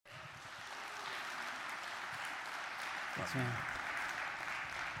Yes, ma'am.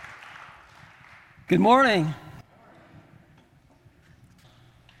 Good morning.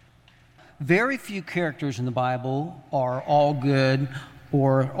 Very few characters in the Bible are all good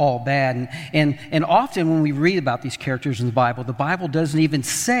or all bad. And often when we read about these characters in the Bible doesn't even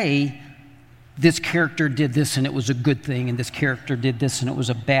say this character did this and it was a good thing, and this character did this and it was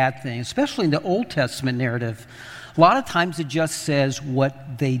a bad thing, especially in the Old Testament narrative. A lot of times it just says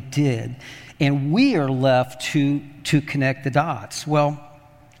what they did, and we are left to connect the dots. Well,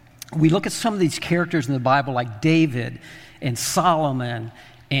 we look at some of these characters in the Bible like David and Solomon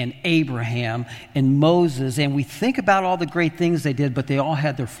and Abraham and Moses, and we think about all the great things they did, but they all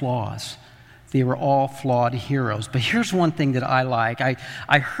had their flaws. They were all flawed heroes. But here's one thing that I like.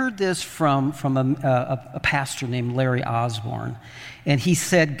 I heard this from a pastor named Larry Osborne, and he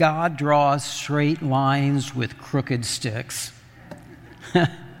said, God draws straight lines with crooked sticks.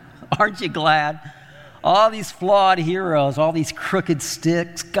 Aren't you glad? All these flawed heroes, all these crooked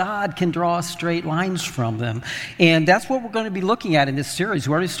sticks, God can draw straight lines from them. And that's what we're going to be looking at in this series.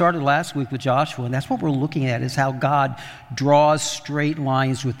 We already started last week with Joshua, and that's what we're looking at, is how God draws straight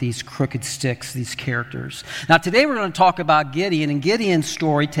lines with these crooked sticks, these characters. Now, today we're going to talk about Gideon, and Gideon's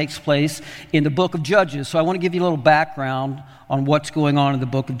story takes place in the book of Judges. So I want to give you a little background on what's going on in the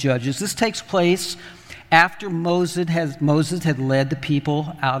book of Judges. This takes place after Moses had led the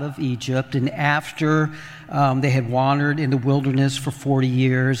people out of Egypt, and after they had wandered in the wilderness for 40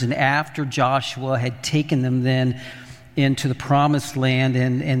 years, and after Joshua had taken them then into the promised land,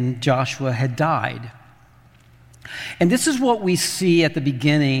 and Joshua had died. And this is what we see at the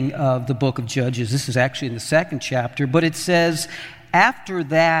beginning of the book of Judges. This is actually in the second chapter, but it says, after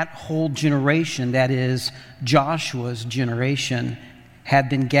that whole generation, that is Joshua's generation, had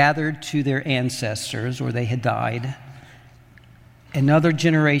been gathered to their ancestors, or they had died, another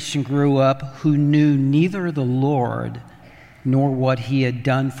generation grew up who knew neither the Lord nor what he had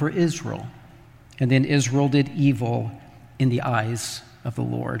done for Israel. And then Israel did evil in the eyes of the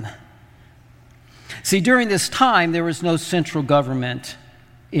Lord. See, during this time, there was no central government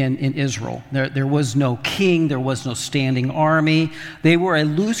in Israel. There was no king, there was no standing army. They were a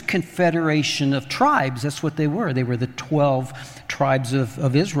loose confederation of tribes. That's what they were. They were the 12 tribes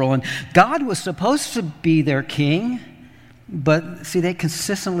of Israel. And God was supposed to be their king, but see, they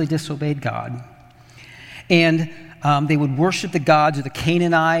consistently disobeyed God. And they would worship the gods of the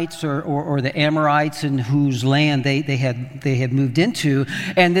Canaanites or the Amorites, in whose land they had moved into,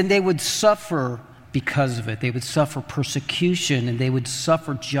 and then they would suffer because of it. They would suffer persecution, and they would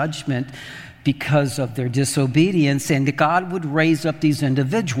suffer judgment because of their disobedience. And God would raise up these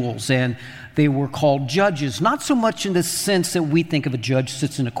individuals, and they were called judges. Not so much in the sense that we think of a judge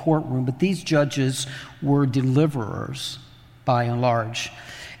sits in a courtroom, but these judges were deliverers by and large.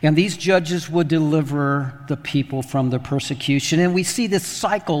 And these judges would deliver the people from the persecution. And we see this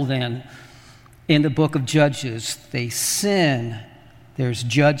cycle then in the book of Judges. They sin, there's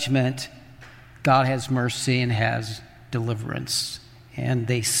judgment, God has mercy and has deliverance. And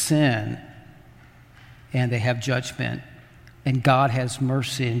they sin, and they have judgment, and God has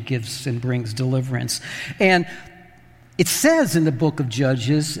mercy and gives and brings deliverance. And it says in the book of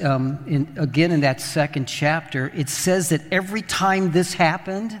Judges, again in that second chapter, it says that every time this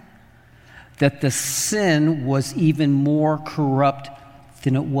happened, that the sin was even more corrupt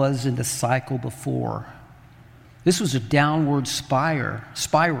than it was in the cycle before. This was a downward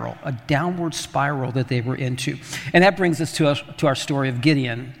spiral, a downward spiral that they were into. And that brings us to our story of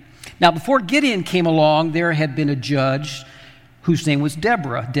Gideon. Now, before Gideon came along, there had been a judge whose name was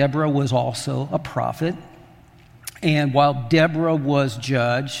Deborah. Deborah was also a prophet. And while Deborah was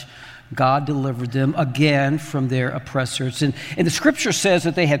judge, God delivered them again from their oppressors. And the scripture says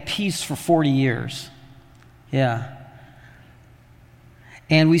that they had peace for 40 years. Yeah.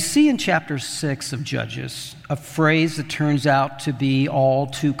 And we see in chapter 6 of Judges a phrase that turns out to be all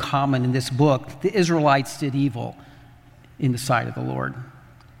too common in this book. The Israelites did evil in the sight of the Lord.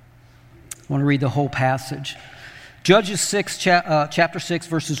 I want to read the whole passage. Judges 6, chapter 6,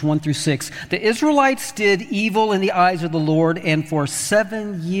 verses 1 through 6. The Israelites did evil in the eyes of the Lord, and for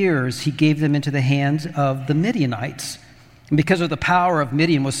 7 years he gave them into the hands of the Midianites. And because of the power of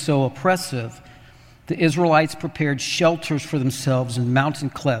Midian was so oppressive, the Israelites prepared shelters for themselves in mountain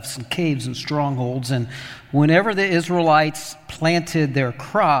clefts and caves and strongholds. And whenever the Israelites planted their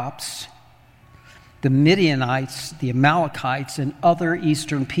crops, the Midianites, the Amalekites, and other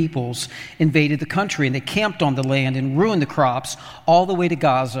eastern peoples invaded the country, and they camped on the land and ruined the crops all the way to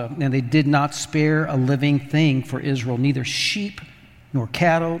Gaza. And they did not spare a living thing for Israel, neither sheep, nor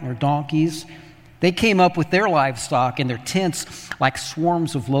cattle, nor donkeys. They came up with their livestock and their tents like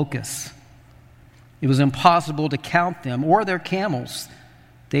swarms of locusts. It was impossible to count them or their camels.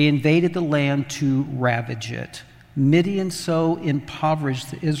 They invaded the land to ravage it. Midian so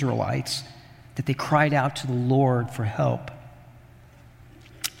impoverished the Israelites that they cried out to the Lord for help.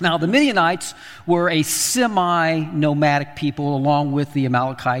 Now, the Midianites were a semi-nomadic people along with the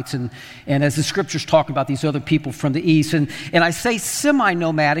Amalekites, and as the scriptures talk about these other people from the east. And I say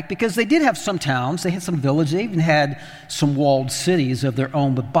semi-nomadic because they did have some towns, they had some villages, they even had some walled cities of their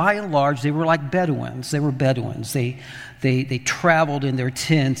own, but by and large, they were like Bedouins. They were Bedouins. They traveled in their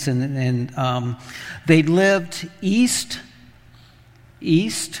tents, and they lived east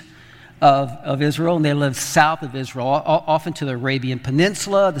of Israel, and they lived south of Israel, often to the Arabian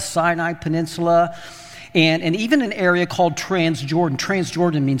Peninsula, the Sinai Peninsula, and even an area called Transjordan.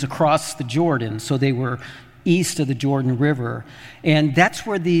 Transjordan means across the Jordan, so they were east of the Jordan River. And that's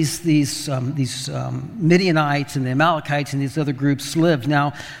where these Midianites and the Amalekites and these other groups lived.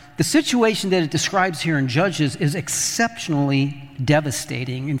 Now, the situation that it describes here in Judges is exceptionally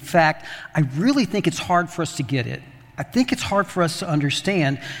devastating. In fact, I really think it's hard for us to get it. I think it's hard for us to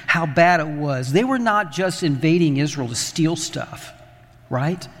understand how bad it was. They were not just invading Israel to steal stuff,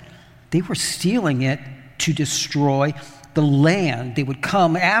 right? They were stealing it to destroy the land. They would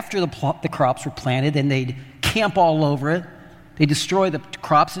come after the crops were planted and they'd camp all over it. They destroyed the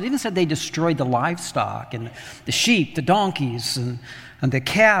crops. It even said they destroyed the livestock and the sheep, the donkeys, and the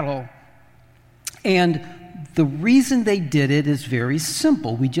cattle. And the reason they did it is very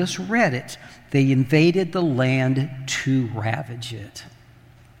simple. We just read it. They invaded the land to ravage it.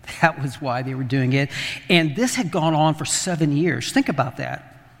 That was why they were doing it. And this had gone on for 7 years. Think about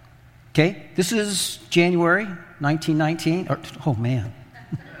that. Okay? This is January 1919. Oh, man.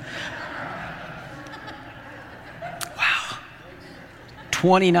 Wow.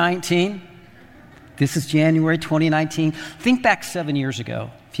 2019. This is January 2019. Think back 7 years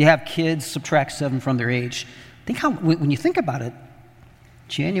ago. If you have kids, subtract 7 from their age. Think how, when you think about it,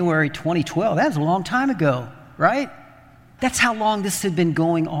 January 2012, that's a long time ago, right? That's how long this had been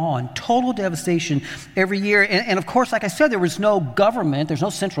going on. Total devastation every year. And of course, like I said, there was no government. There's no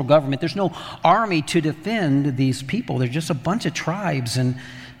central government. There's no army to defend these people. They're just a bunch of tribes. And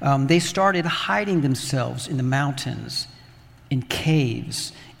they started hiding themselves in the mountains, in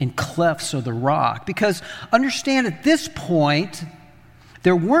caves, in clefts of the rock. Because understand, at this point,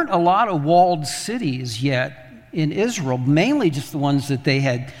 there weren't a lot of walled cities yet in Israel, mainly just the ones that they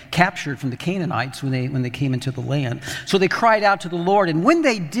had captured from the Canaanites when they came into the land. So they cried out to the Lord, and when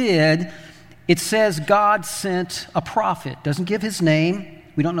they did, it says God sent a prophet. Doesn't give his name.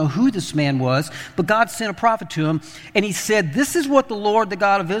 We don't know who this man was, but God sent a prophet to him, and he said, "This is what the Lord, the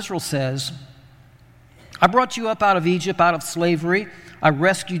God of Israel, says. I brought you up out of Egypt, out of slavery. I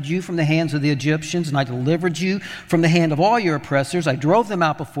rescued you from the hands of the Egyptians, and I delivered you from the hand of all your oppressors. I drove them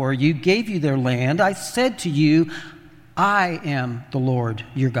out before you, gave you their land. I said to you, I am the Lord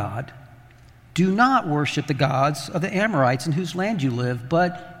your God. Do not worship the gods of the Amorites in whose land you live,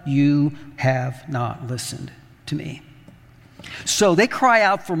 but you have not listened to me." So they cry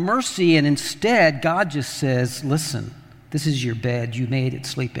out for mercy, and instead God just says, listen, this is your bed. You made it,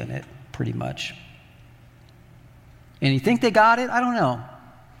 sleep in it, pretty much. And you think they got it? I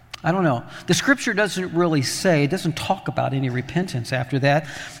don't know. The scripture doesn't really say, it doesn't talk about any repentance after that.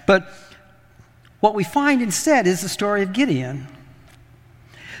 But what we find instead is the story of Gideon.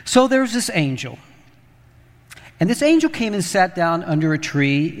 So there's this angel. And this angel came and sat down under a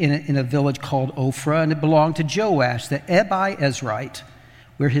tree in a village called Ophrah, and it belonged to Joash, the Ezraite,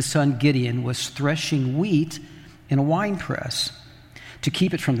 where his son Gideon was threshing wheat in a winepress to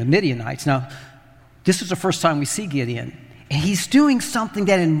keep it from the Midianites. Now, this is the first time we see Gideon, and he's doing something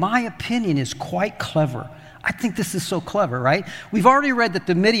that, in my opinion, is quite clever. I think this is so clever, right? We've already read that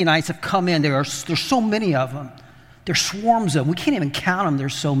the Midianites have come in. There's so many of them. There's swarms of them. We can't even count them.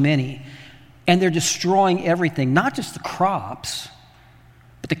 There's so many. And they're destroying everything, not just the crops,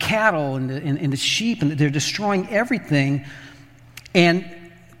 but the cattle and the sheep, and they're destroying everything. And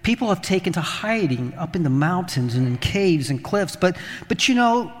people have taken to hiding up in the mountains and in caves and cliffs. But you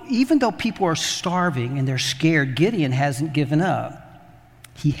know, even though people are starving and they're scared, Gideon hasn't given up.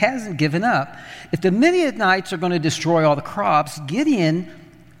 He hasn't given up. If the Midianites are going to destroy all the crops, Gideon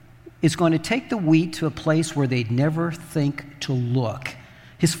is going to take the wheat to a place where they'd never think to look,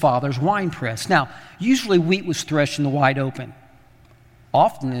 his father's winepress. Now, usually wheat was threshed in the wide open,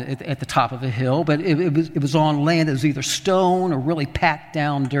 often at the top of a hill, but it was on land that was either stone or really packed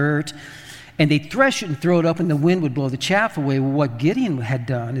down dirt. And they'd thresh it and throw it up, and the wind would blow the chaff away. Well, what Gideon had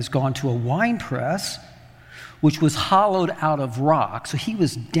done is gone to a wine press, which was hollowed out of rock. So he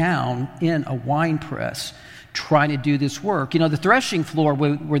was down in a wine press trying to do this work. The threshing floor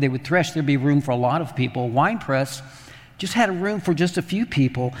where they would thresh, there'd be room for a lot of people. Wine press just had a room for just a few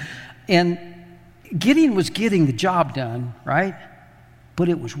people. And Gideon was getting the job done, right? But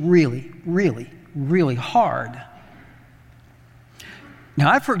it was really, really, really hard.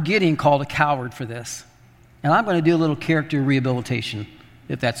 Now, I've heard Gideon called a coward for this. And I'm going to do a little character rehabilitation,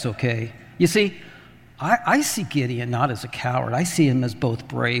 if that's okay. You see, I see Gideon not as a coward. I see him as both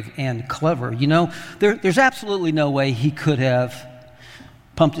brave and clever. There's absolutely no way he could have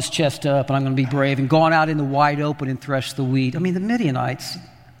pumped his chest up, and I'm going to be brave, and gone out in the wide open and threshed the wheat. I mean, the Midianites,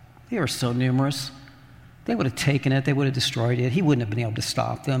 they were so numerous. They would have taken it. They would have destroyed it. He wouldn't have been able to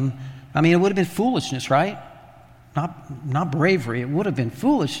stop them. I mean, it would have been foolishness, right? Not bravery. It would have been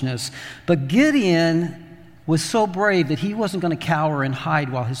foolishness. But Gideon was so brave that he wasn't going to cower and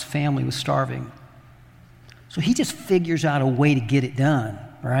hide while his family was starving. So he just figures out a way to get it done,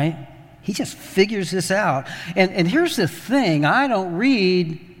 right? He just figures this out. And here's the thing. I don't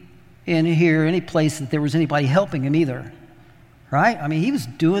read in here any place that there was anybody helping him either, right? I mean, he was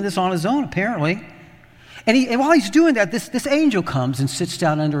doing this on his own, apparently. And while he's doing that, this angel comes and sits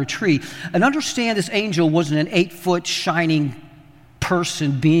down under a tree. And understand, this angel wasn't an 8-foot shining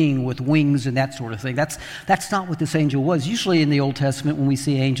person being with wings and that sort of thing. That's not what this angel was. Usually in the Old Testament, when we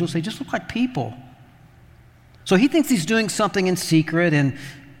see angels, they just look like people. So he thinks he's doing something in secret, and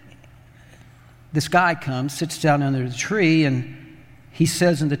this guy comes, sits down under the tree, and he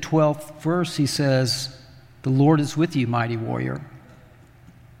says in the 12th verse, he says, "The Lord is with you, mighty warrior."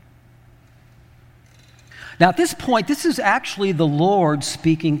 Now at this point, this is actually the Lord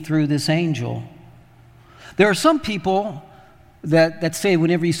speaking through this angel. There are some people that say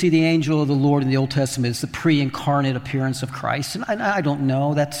whenever you see the angel of the Lord in the Old Testament, it's the pre-incarnate appearance of Christ. And I don't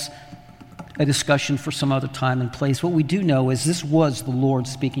know. That's a discussion for some other time and place. What we do know is this was the Lord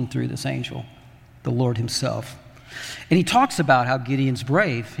speaking through this angel, the Lord himself. And he talks about how Gideon's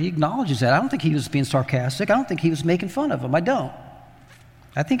brave. He acknowledges that. I don't think he was being sarcastic. I don't think he was making fun of him. I don't.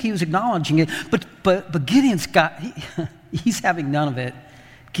 I think he was acknowledging it. But Gideon's he's having none of it.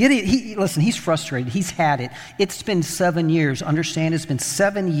 Gideon, listen, he's frustrated. He's had it. It's been 7 years. Understand, it's been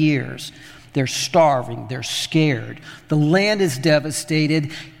 7 years. They're starving. They're scared. The land is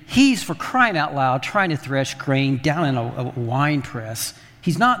devastated. He's, for crying out loud, trying to thresh grain down in a wine press.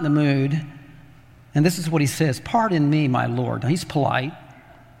 He's not in the mood. And this is what he says: "Pardon me, my Lord." Now, he's polite.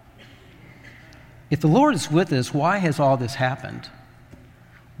 If the Lord is with us, why has all this happened?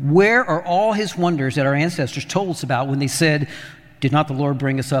 Where are all his wonders that our ancestors told us about when they said, "Did not the Lord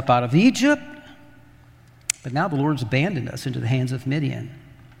bring us up out of Egypt?" But now the Lord's abandoned us into the hands of Midian.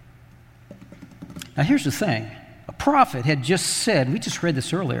 Now here's the thing. A prophet had just said, we just read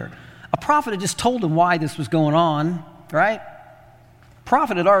this earlier, a prophet had just told him why this was going on, right? A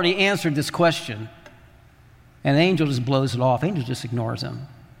prophet had already answered this question. And the angel just blows it off. The angel just ignores him.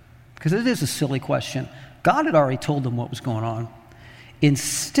 Because it is a silly question. God had already told them what was going on.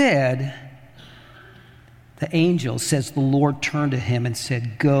 Instead, the angel says the Lord turned to him and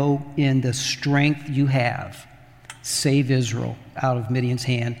said, "Go in the strength you have. Save Israel out of Midian's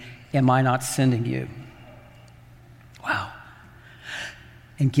hand. Am I not sending you?" Wow.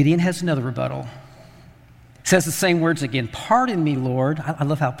 And Gideon has another rebuttal. He says the same words again. "Pardon me, Lord." I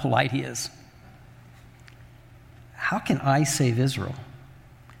love how polite he is. "How can I save Israel?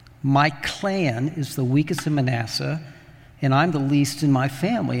 My clan is the weakest in Manasseh, and I'm the least in my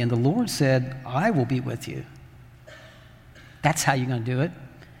family. And the Lord said, I will be with you." That's how you're going to do it.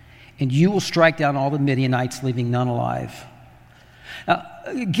 "And you will strike down all the Midianites, leaving none alive." Now,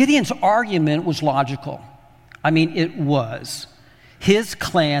 Gideon's argument was logical. I mean, it was. His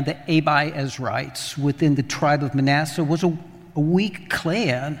clan, the Abiezrites, within the tribe of Manasseh, was a weak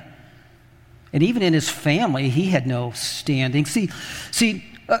clan. And even in his family, he had no standing. See,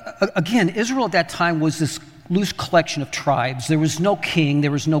 again, Israel at that time was this loose collection of tribes. There was no king,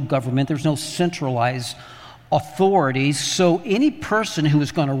 there was no government, there was no centralized authorities. So any person who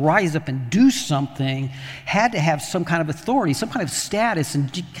was going to rise up and do something had to have some kind of authority, some kind of status.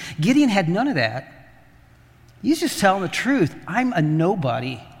 And Gideon had none of that. He's just telling the truth. I'm a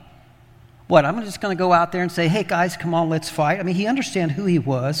nobody. What, I'm just going to go out there and say, "Hey guys, come on, let's fight"? I mean, he understood who he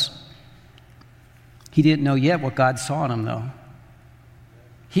was. He didn't know yet what God saw in him, though.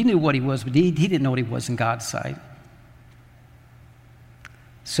 He knew what he was, but he didn't know what he was in God's sight.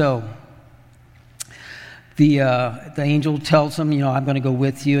 So the angel tells him, "I'm going to go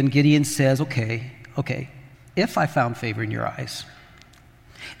with you." And Gideon says, okay, if I found favor in your eyes.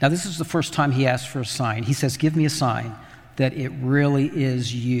 Now, this is the first time he asks for a sign. He says, "Give me a sign that it really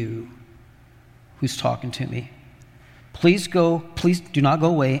is you who's talking to me. Please do not go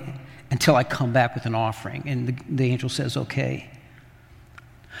away until I come back with an offering. And the angel says, okay.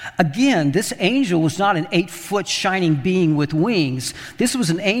 Again, this angel was not an 8-foot shining being with wings. This was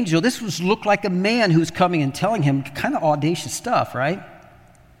an angel. Looked like a man who was coming and telling him kind of audacious stuff, right?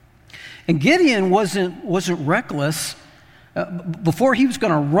 And Gideon wasn't reckless. Before he was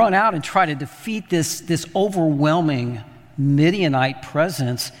going to run out and try to defeat this overwhelming Midianite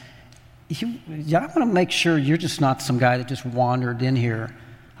presence, I want to make sure you're just not some guy that just wandered in here.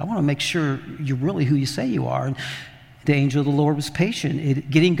 I want to make sure you're really who you say you are. And the angel of the Lord was patient.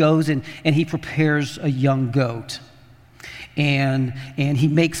 Gideon goes and he prepares a young goat. And he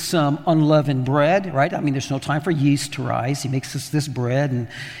makes some unleavened bread, right? I mean, there's no time for yeast to rise. He makes this bread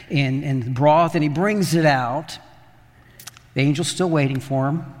and broth, and he brings it out. The angel's still waiting for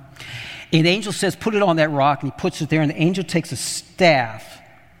him. And the angel says, put it on that rock, and he puts it there, and the angel takes a staff,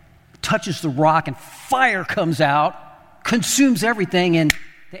 touches the rock, and fire comes out, consumes everything, and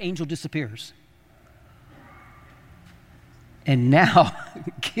the angel disappears. And now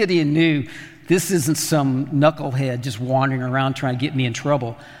Gideon knew this isn't some knucklehead just wandering around trying to get me in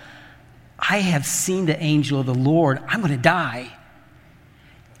trouble. I have seen the angel of the Lord. I'm going to die.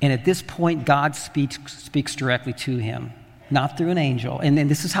 And at this point, God speaks directly to him, not through an angel. And then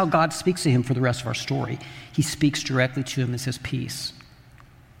this is how God speaks to him for the rest of our story. He speaks directly to him and says, peace,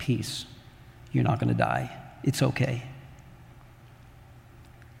 peace. You're not going to die. It's okay.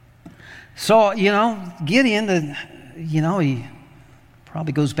 So, Gideon, he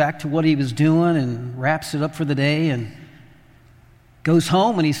probably goes back to what he was doing and wraps it up for the day and goes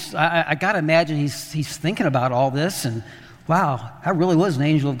home, and I got to imagine he's thinking about all this, and wow, I really was an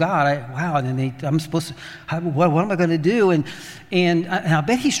angel of God. I'm supposed to, what am I going to do? And I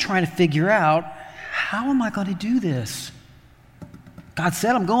bet he's trying to figure out, how am I going to do this? God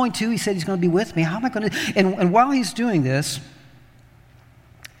said I'm going to. He said he's going to be with me. How am I going to? And while he's doing this,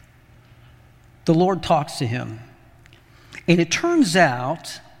 the Lord talks to him. And it turns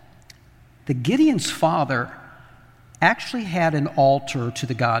out that Gideon's father actually had an altar to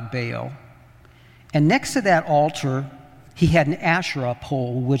the god Baal. And next to that altar, he had an Asherah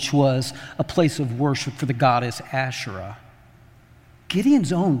pole, which was a place of worship for the goddess Asherah.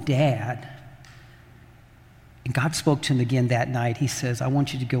 Gideon's own dad. And God spoke to him again that night. He says, I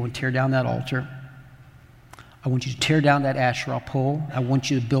want you to go and tear down that altar. I want you to tear down that Asherah pole. I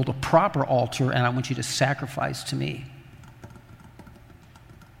want you to build a proper altar, and I want you to sacrifice to me.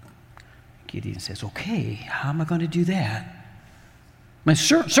 Gideon says, okay, how am I going to do that? I mean,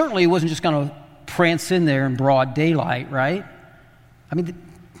 certainly he wasn't just going to prance in there in broad daylight, right? I mean,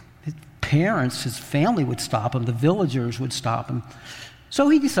 his parents, his family would stop him. The villagers would stop him. So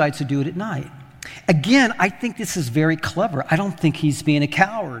he decides to do it at night. Again, I think this is very clever. I don't think he's being a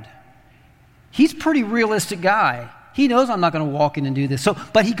coward. He's a pretty realistic guy. He knows I'm not going to walk in and do this.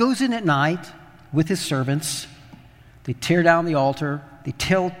 But he goes in at night with his servants. They tear down the altar. They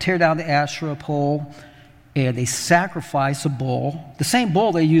tear down the Asherah pole, and they sacrifice a bull, the same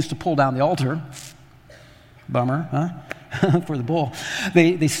bull they used to pull down the altar. Bummer, huh? For the bull.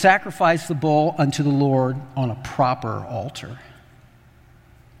 They sacrifice the bull unto the Lord on a proper altar.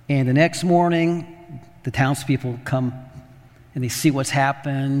 And the next morning, the townspeople come and they see what's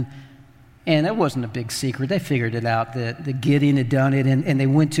happened. And it wasn't a big secret. They figured it out that Gideon had done it, and they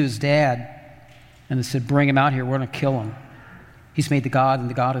went to his dad and they said, bring him out here, we're going to kill him. He's made the God, and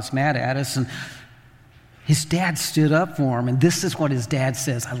the God is mad at us. And his dad stood up for him, and this is what his dad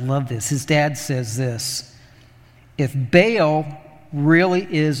says. I love this. His dad says this: if Baal really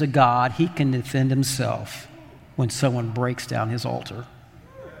is a god, he can defend himself when someone breaks down his altar.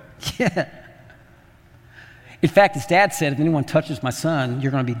 Yeah. In fact, his dad said, if anyone touches my son,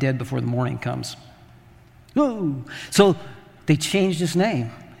 you're going to be dead before the morning comes. Whoa. So they changed his name.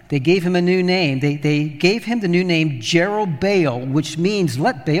 They gave him a new name. They gave him the new name Jerubbaal, which means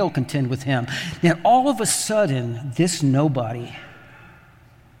let Baal contend with him. Now, all of a sudden, this nobody,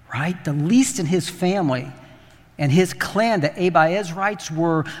 right, the least in his family and his clan, the Abiezrites,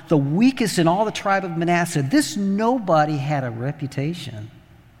 were the weakest in all the tribe of Manasseh. This nobody had a reputation.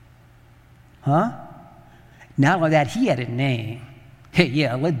 Huh? Not only that, he had a name. Hey,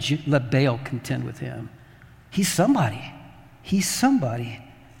 yeah, let Baal contend with him. He's somebody. He's somebody.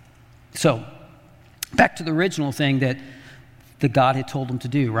 So, back to the original thing that God had told him to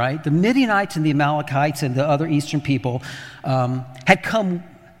do, right? The Midianites and the Amalekites and the other eastern people had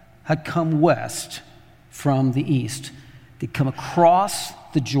come west from the east. They'd come across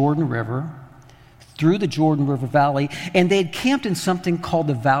the Jordan River, through the Jordan River Valley, and they had camped in something called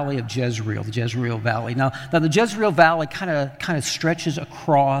the Valley of Jezreel, the Jezreel Valley. Now the Jezreel Valley kind of stretches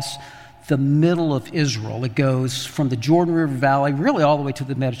across the middle of Israel. It goes from the Jordan River Valley really all the way to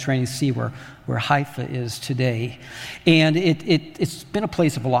the Mediterranean Sea where Haifa is today. And it's been a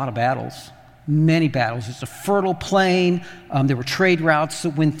place of a lot of battles, many battles. It's a fertile plain. There were trade routes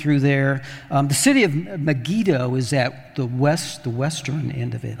that went through there. The city of Megiddo is at the western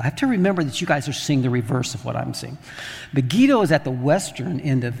end of it. I have to remember that you guys are seeing the reverse of what I'm seeing. Megiddo is at the western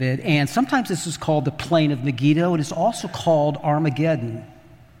end of it, and sometimes this is called the plain of Megiddo. It is also called Armageddon.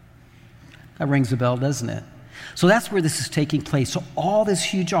 That rings a bell, doesn't it? So that's where this is taking place. So all this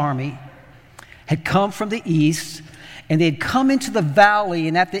huge army had come from the east, and they had come into the valley,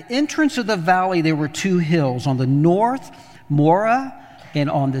 and at the entrance of the valley there were two hills. On the north, Morah, and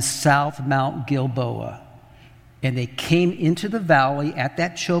on the south, Mount Gilboa. And they came into the valley at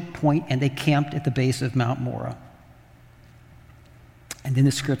that choke point, and they camped at the base of Mount Morah. And then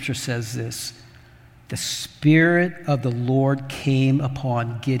the scripture says this: the Spirit of the Lord came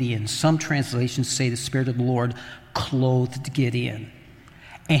upon Gideon. Some translations say the Spirit of the Lord clothed Gideon.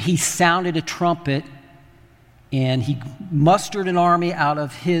 And he sounded a trumpet, and he mustered an army out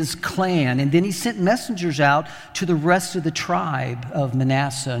of his clan. And then he sent messengers out to the rest of the tribe of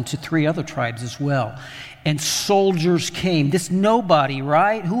Manasseh and to 3 other tribes as well. And soldiers came. This nobody,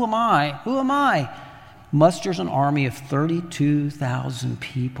 right? Who am I? Musters an army of 32,000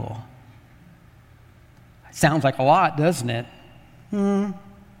 people. Sounds like a lot, doesn't it? Not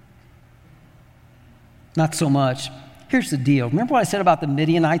so much. Here's the deal. Remember what I said about the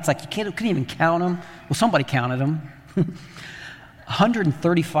Midianites? Like you couldn't even count them? Well, somebody counted them.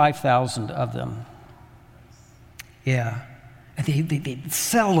 135,000 of them. Yeah. And they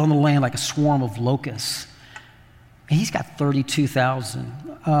settled on the land like a swarm of locusts. And he's got 32,000.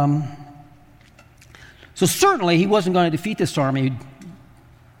 So certainly he wasn't going to defeat this army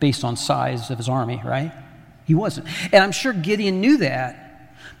based on size of his army, right? He wasn't. And I'm sure Gideon knew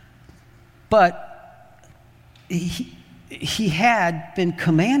that. But he had been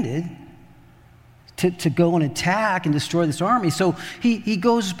commanded to go and attack and destroy this army. So he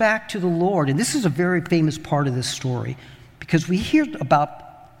goes back to the Lord. And this is a very famous part of this story because we hear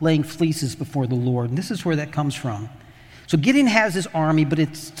about laying fleeces before the Lord. And this is where that comes from. So Gideon has his army, but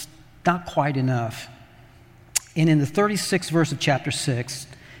it's not quite enough. And in the 36th verse of chapter 6,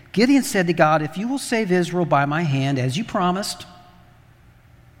 Gideon said to God, if you will save Israel by my hand, as you promised,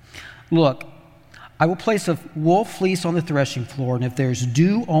 look, I will place a wool fleece on the threshing floor, and if there's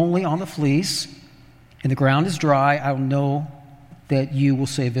dew only on the fleece and the ground is dry, I will know that you will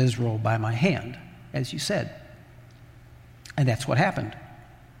save Israel by my hand, as you said. And that's what happened.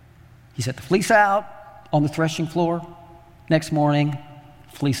 He set the fleece out on the threshing floor. Next morning,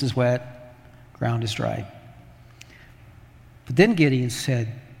 fleece is wet, ground is dry. But then Gideon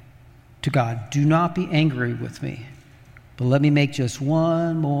said to God, do not be angry with me, but let me make just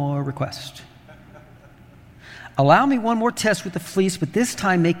one more request. Allow me one more test with the fleece, but this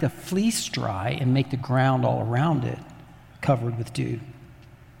time make the fleece dry and make the ground all around it covered with dew.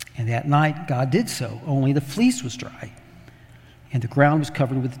 And that night God did so, only the fleece was dry and the ground was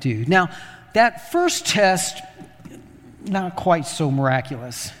covered with dew. Now, that first test, not quite so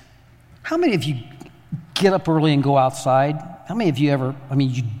miraculous. How many of you get up early and go outside? How many of you ever,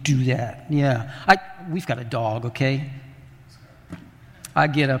 you do that? Yeah. We've got a dog, okay? I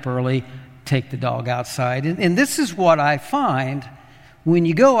get up early, take the dog outside. And this is what I find. When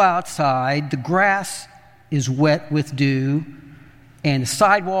you go outside, the grass is wet with dew, and the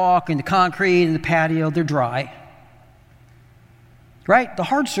sidewalk and the concrete and the patio, they're dry. Right? The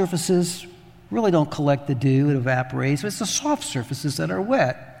hard surfaces really don't collect the dew, it evaporates. It's the soft surfaces that are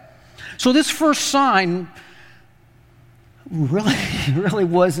wet. So this first sign really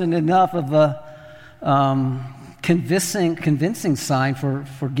wasn't enough of a convincing sign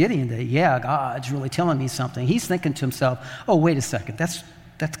for Gideon that, yeah, God's really telling me something. He's thinking to himself, oh, wait a second, that's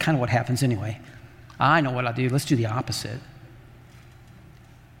kind of what happens anyway. I know what I'll do. Let's do the opposite.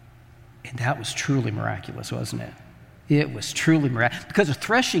 And that was truly miraculous, wasn't it? It was truly miraculous. Because a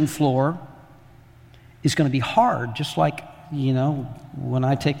threshing floor is going to be hard, just like, when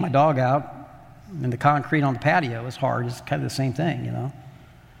I take my dog out and the concrete on the patio is hard. It's kind of the same thing,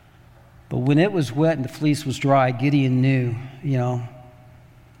 But when it was wet and the fleece was dry, Gideon knew,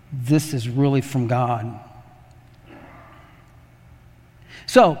 this is really from God.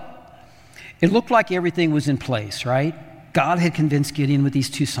 So, it looked like everything was in place, right? God had convinced Gideon with these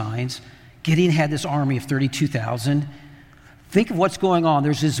two signs. Gideon had this army of 32,000. Think of what's going on.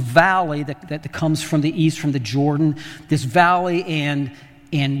 There's this valley that comes from the east, from the Jordan, this valley, and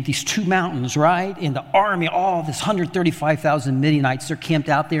and these two mountains, right? And the army, all this 135,000 Midianites, they're camped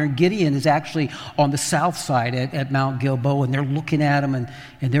out there. And Gideon is actually on the south side at Mount Gilboa, and they're looking at him, and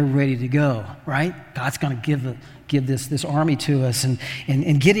they're ready to go, right? God's going to give this army to us.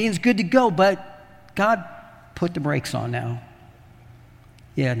 And Gideon's good to go, but God put the brakes on now.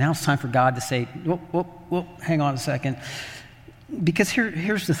 Yeah, now it's time for God to say, whoop, hang on a second. Because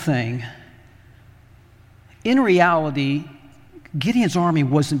here's the thing. In reality, Gideon's army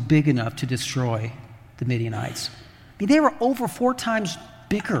wasn't big enough to destroy the Midianites. I mean, they were over 4 times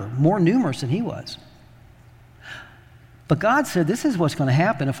bigger, more numerous than he was. But God said, this is what's going to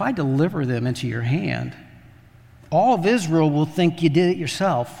happen. If I deliver them into your hand, all of Israel will think you did it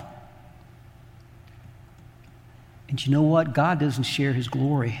yourself. And you know what? God doesn't share his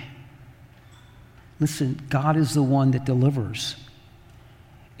glory. Listen, God is the one that delivers.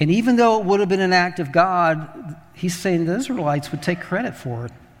 And even though it would have been an act of God, he's saying the Israelites would take credit for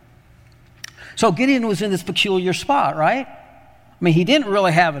it. So Gideon was in this peculiar spot, right? I mean, he didn't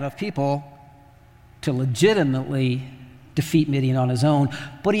really have enough people to legitimately defeat Midian on his own,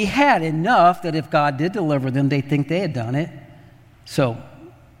 but he had enough that if God did deliver them, they'd think they had done it. So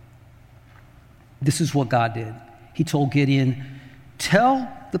this is what God did. He told Gideon, tell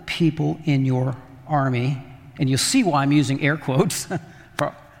the people in your army, and you'll see why I'm using air quotes,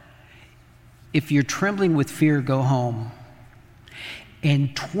 if you're trembling with fear, go home.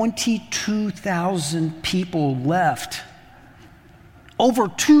 And 22,000 people left. Over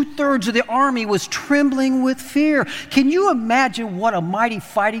 2/3 of the army was trembling with fear. Can you imagine what a mighty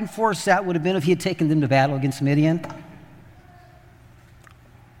fighting force that would have been if he had taken them to battle against Midian?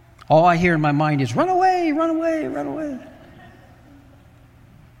 All I hear in my mind is, run away, run away, run away.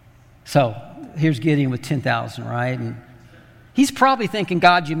 So here's Gideon with 10,000, right? And he's probably thinking,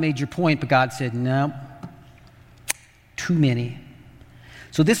 God, you made your point, but God said, no, too many.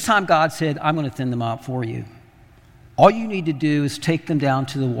 So this time God said, I'm going to thin them out for you. All you need to do is take them down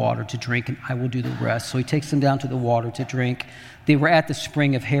to the water to drink, and I will do the rest. So he takes them down to the water to drink. They were at the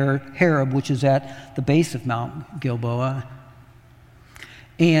spring of Harab, which is at the base of Mount Gilboa.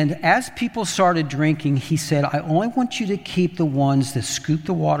 And as people started drinking, he said, I only want you to keep the ones that scoop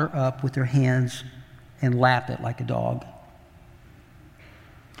the water up with their hands and lap it like a dog.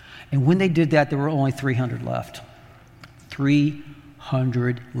 And when they did that, there were only 300 left.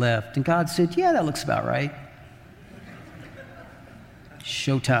 300 left. And God said, yeah, that looks about right.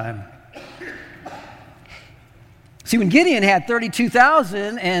 Showtime. See, when Gideon had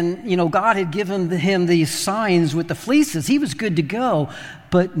 32,000 and, God had given him these signs with the fleeces, he was good to go.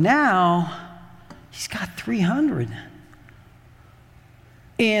 But now he's got 300.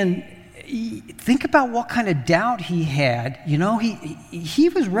 And think about what kind of doubt he had. He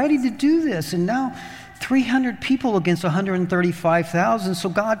was ready to do this, and now 300 people against 135,000. So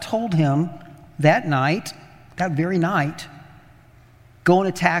God told him that very night, go and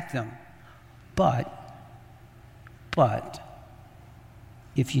attack them. But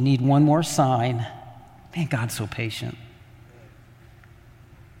if you need one more sign, man, God's so patient.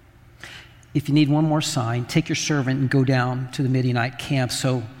 If you need one more sign, take your servant and go down to the Midianite camp.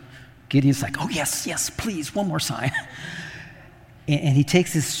 So Gideon's like, oh, yes, please, one more sign. And he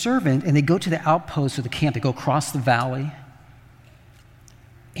takes his servant, and they go to the outpost of the camp. They go across the valley,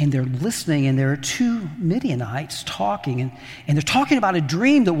 and they're listening, and there are 2 Midianites talking, and they're talking about a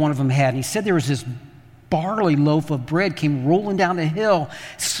dream that one of them had. And he said there was this barley loaf of bread came rolling down the hill,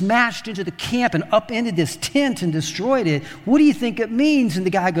 smashed into the camp and up into this tent and destroyed it. What do you think it means? And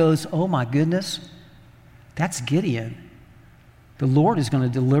the guy goes, oh my goodness, that's Gideon. The Lord is going to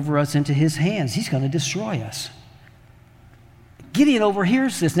deliver us into his hands. He's going to destroy us. Gideon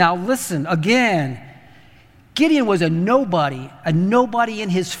overhears this. Now listen, again, Gideon was a nobody in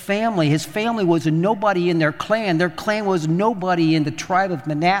his family. His family was a nobody in their clan. Their clan was nobody in the tribe of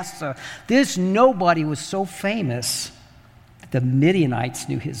Manasseh. This nobody was so famous that the Midianites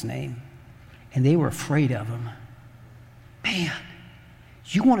knew his name, and they were afraid of him. Man,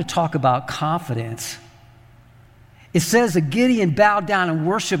 you want to talk about confidence. It says that Gideon bowed down and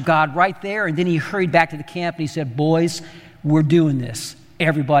worshiped God right there, and then he hurried back to the camp and he said, boys, we're doing this.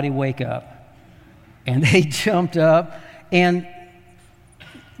 Everybody wake up. And they jumped up, and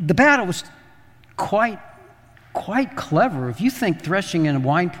the battle was quite clever. If you think threshing in a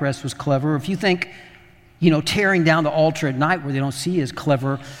wine press was clever, if you think, tearing down the altar at night where they don't see is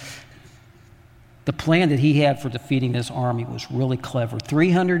clever, the plan that he had for defeating this army was really clever.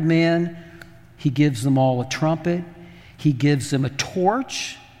 300 men, he gives them all a trumpet. He gives them a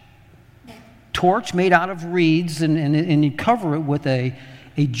torch made out of reeds, and you cover it with a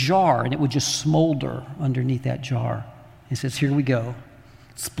jar, and it would just smolder underneath that jar. He says, here we go.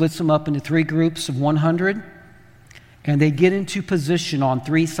 splits them up into 3 groups of 100, and they get into position on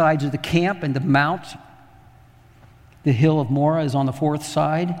 3 sides of the camp, and the mount, the hill of Morah, is on the 4th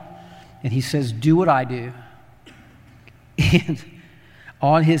side, and he says, do what I do. And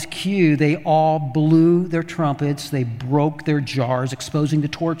on his cue, they all blew their trumpets, they broke their jars, exposing the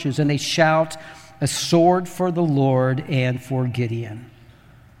torches, and they shout, a sword for the Lord and for Gideon.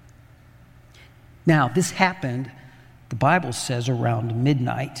 Now, this happened, the Bible says, around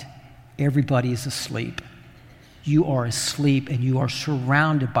midnight. Everybody is asleep. You are asleep, and you are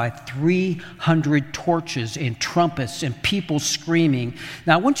surrounded by 300 torches and trumpets and people screaming.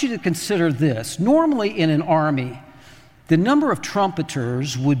 Now, I want you to consider this. Normally in an army, the number of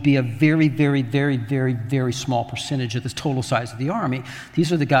trumpeters would be a very, very, very, very, very small percentage of the total size of the army.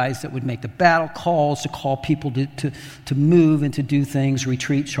 These are the guys that would make the battle calls, to call people to move and to do things,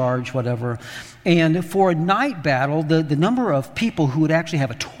 retreat, charge, whatever. And for a night battle, the number of people who would actually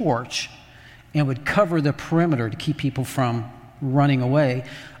have a torch and would cover the perimeter to keep people from running away,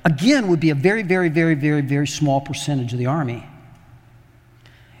 again, would be a very, very, very, very, very small percentage of the army.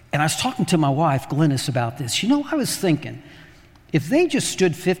 And I was talking to my wife, Glennis, about this. You know, I was thinking, if they just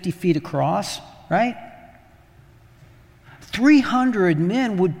stood 50 feet across, right? 300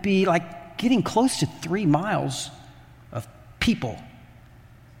 men would be like getting close to 3 miles of people.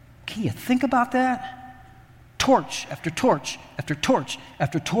 Can you think about that? Torch after torch after torch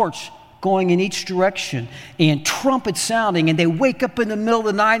after torch going in each direction, and trumpets sounding, and they wake up in the middle of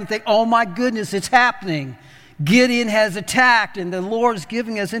the night and think, oh my goodness, it's happening. Gideon has attacked, and the Lord is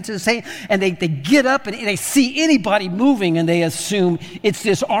giving us into his hand. And they get up, and they see anybody moving, and they assume it's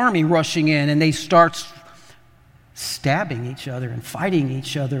this army rushing in, and they start stabbing each other and fighting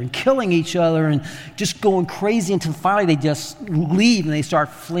each other and killing each other and just going crazy until finally they just leave, and they start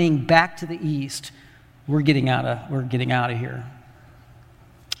fleeing back to the east. We're getting out of here.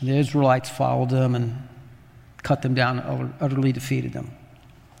 And the Israelites followed them and cut them down and utterly defeated them.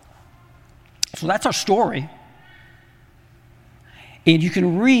 So that's our story. And you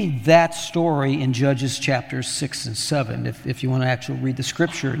can read that story in Judges chapters 6 and 7 if you want to actually read the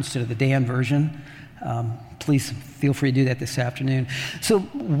scripture instead of the Dan version. Please feel free to do that this afternoon. So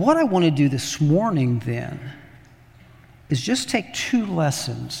what I want to do this morning then is just take 2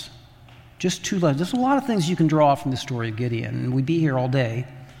 lessons. Just 2 lessons. There's a lot of things you can draw from the story of Gideon, and we'd be here all day.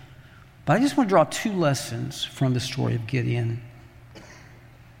 But I just want to draw 2 lessons from the story of Gideon.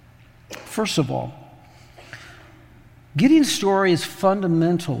 First of all, Gideon's story is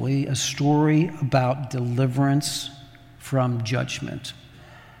fundamentally a story about deliverance from judgment.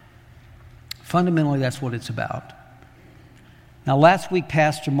 Fundamentally, that's what it's about. Now, last week,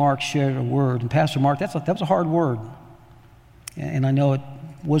 Pastor Mark shared a word, and Pastor Mark, that was a hard word. And I know it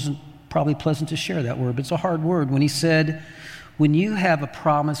wasn't probably pleasant to share that word, but it's a hard word when he said, when you have a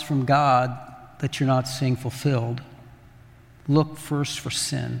promise from God that you're not seeing fulfilled, look first for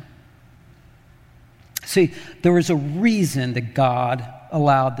sin. See, there was a reason that God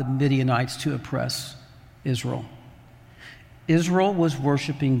allowed the Midianites to oppress Israel. Israel was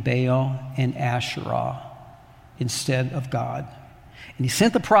worshiping Baal and Asherah instead of God. And he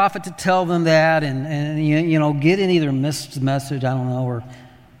sent the prophet to tell them that, and you know, Gideon either missed the message, I don't know, or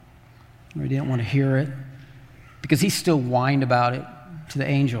he didn't want to hear it, because he still whined about it to the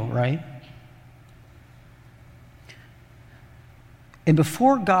angel, right? And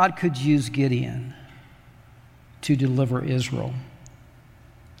before God could use Gideon to deliver Israel,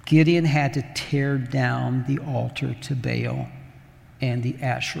 Gideon had to tear down the altar to Baal and the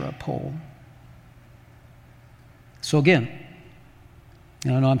Asherah pole. So again,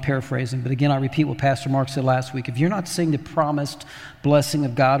 and I know I'm paraphrasing, but again, I repeat what Pastor Mark said last week. If you're not seeing the promised blessing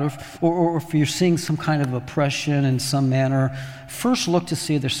of God, or if you're seeing some kind of oppression in some manner, first look to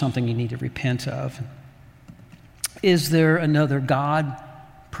see if there's something you need to repent of. Is there another God,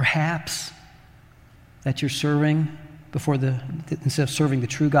 perhaps, that you're serving instead of serving the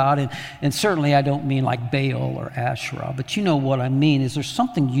true God? And certainly I don't mean like Baal or Asherah, but you know what I mean. Is there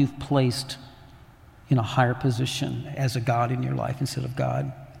something you've placed in a higher position as a God in your life instead of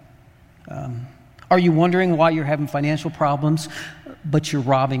God? Are you wondering why you're having financial problems, but you're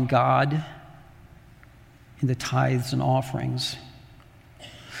robbing God in the tithes and offerings?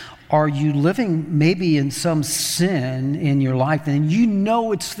 Are you living maybe in some sin in your life and you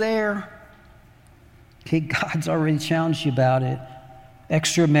know it's there? Okay, God's already challenged you about it.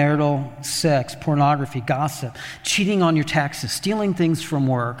 Extramarital sex, pornography, gossip, cheating on your taxes, stealing things from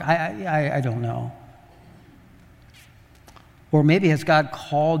work. I don't know. Or maybe has God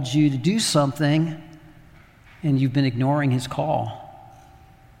called you to do something and you've been ignoring his call?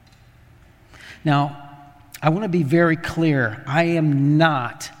 Now, I want to be very clear. I am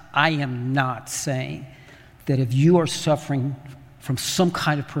not saying that if you are suffering from some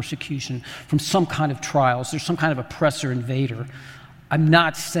kind of persecution, from some kind of trials, there's some kind of oppressor, invader, I'm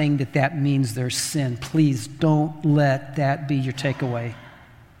not saying that that means there's sin. Please don't let that be your takeaway,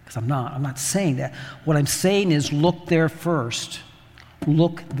 because I'm not saying that. What I'm saying is look there first.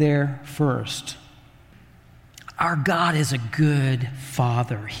 Look there first. Our God is a good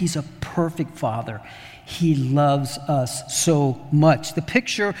Father. He's a perfect Father. He loves us so much. The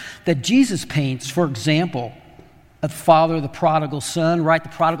picture that Jesus paints, for example, of the father of the prodigal son, right? The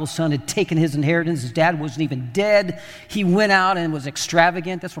prodigal son had taken his inheritance. His dad wasn't even dead. He went out and was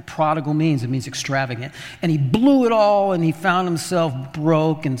extravagant. That's what prodigal means. It means extravagant. And he blew it all, and he found himself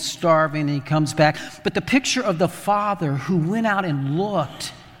broke and starving, and he comes back. But the picture of the father who went out and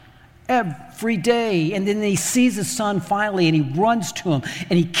looked every day, and then he sees his son finally, and he runs to him,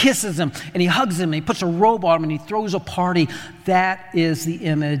 and he kisses him, and he hugs him, and he puts a robe on him, and he throws a party. That is the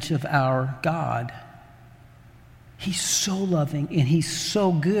image of our God. He's so loving, and he's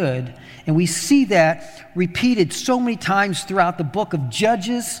so good. And we see that repeated so many times throughout the book of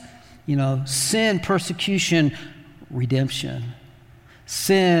Judges. Sin, persecution, redemption.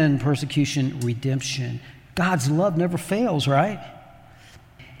 Sin, persecution, redemption. God's love never fails, right?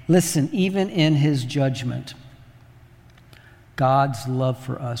 Listen, even in his judgment, God's love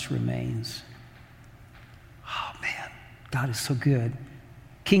for us remains. Oh, man, God is so good.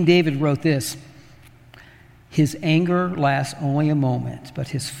 King David wrote this: his anger lasts only a moment, but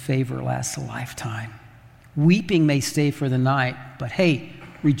his favor lasts a lifetime. Weeping may stay for the night, but hey,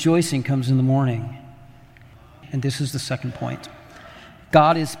 rejoicing comes in the morning. And this is the second point.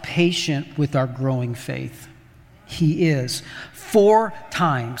 God is patient with our growing faith. He is. 4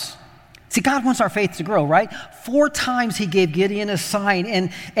 times. See, God wants our faith to grow, right? 4 times he gave Gideon a sign,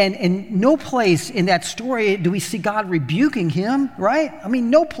 and no place in that story do we see God rebuking him, right? I mean,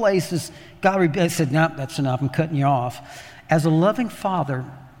 no place is God said, no, that's enough, I'm cutting you off. As a loving father,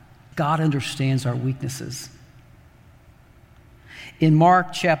 God understands our weaknesses. In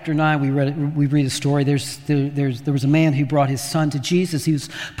Mark chapter 9, we read a story. There was a man who brought his son to Jesus. He was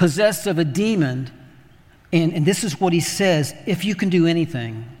possessed of a demon. And this is what he says: if you can do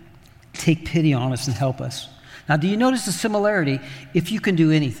anything, take pity on us and help us. Now, do you notice the similarity? If you can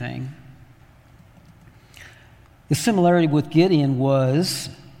do anything. The similarity with Gideon was,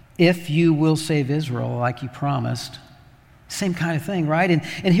 if you will save Israel like you promised. Same kind of thing, right? And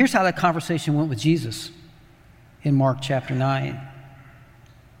here's how that conversation went with Jesus in Mark chapter 9.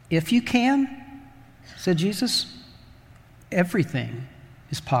 If you can, said Jesus, everything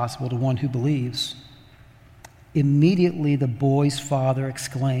is possible to one who believes. Immediately the boy's father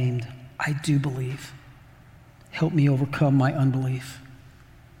exclaimed, I do believe. Help me overcome my unbelief.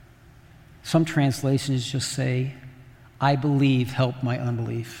 Some translations just say, I believe, help my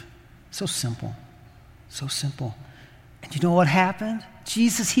unbelief. So simple. So simple. And you know what happened?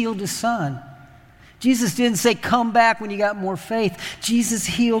 Jesus healed his son. Jesus didn't say, come back when you got more faith. Jesus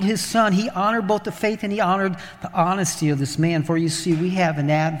healed his son. He honored both the faith and he honored the honesty of this man. For you see, we have an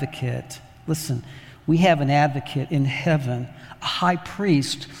advocate. Listen, we have an advocate in heaven, a high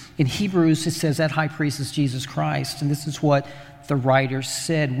priest. In Hebrews, it says that high priest is Jesus Christ. And this is what the writer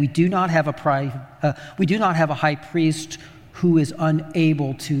said. We do not have a high priest who is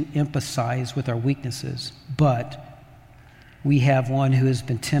unable to empathize with our weaknesses, but we have one who has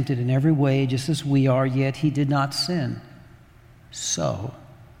been tempted in every way, just as we are, yet he did not sin. So,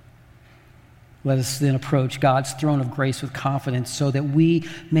 let us then approach God's throne of grace with confidence so that we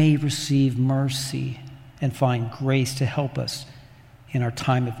may receive mercy and find grace to help us in our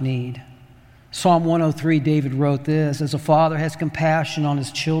time of need. Psalm 103, David wrote this: as a father has compassion on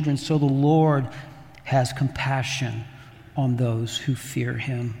his children, so the Lord has compassion on those who fear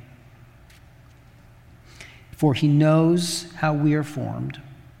him. For he knows how we are formed.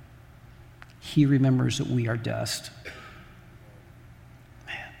 He remembers that we are dust.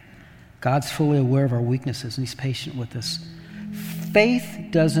 Man, God's fully aware of our weaknesses, and he's patient with us. Faith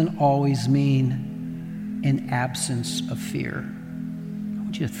doesn't always mean an absence of fear. I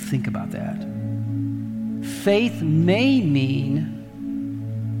want you to think about that. Faith may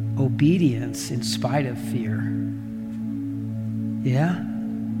mean obedience in spite of fear. Yeah?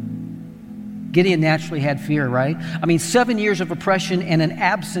 Gideon naturally had fear, right? I mean, 7 years of oppression and an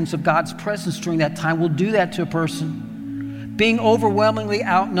absence of God's presence during that time will do that to a person. Being overwhelmingly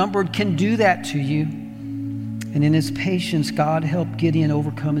outnumbered can do that to you. And in his patience, God helped Gideon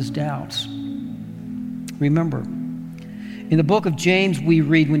overcome his doubts. Remember, In the book of James, we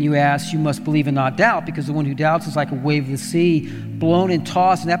read, when you ask, you must believe and not doubt, because the one who doubts is like a wave of the sea, blown and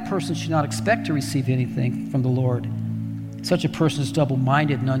tossed, and that person should not expect to receive anything from the Lord. Such a person is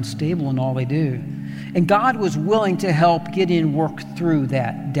double-minded and unstable in all they do. And God was willing to help Gideon work through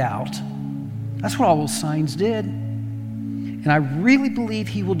that doubt. That's what all those signs did. And I really believe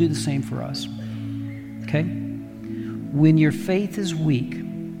he will do the same for us. Okay? When your faith is weak,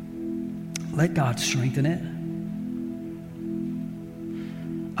 let God strengthen it.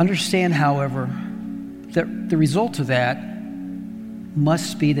 Understand, however, that the result of that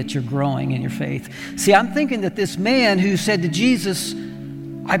must be that you're growing in your faith. See, I'm thinking that this man who said to Jesus,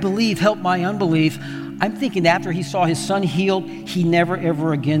 I believe, help my unbelief, I'm thinking after he saw his son healed, he never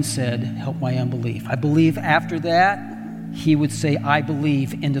ever again said, help my unbelief. I believe after that, he would say, I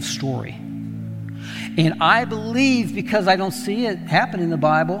believe, end of story. And I believe, because I don't see it happen in the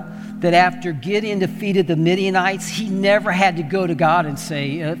Bible, that after Gideon defeated the Midianites, he never had to go to God and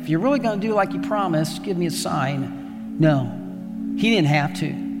say, if you're really going to do like you promised, give me a sign. No, he didn't have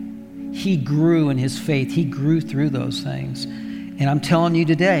to. He grew in his faith. He grew through those things. And I'm telling you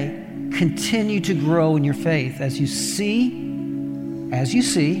today, continue to grow in your faith as you see, and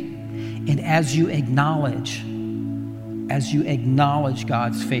as you acknowledge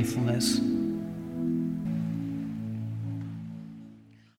God's faithfulness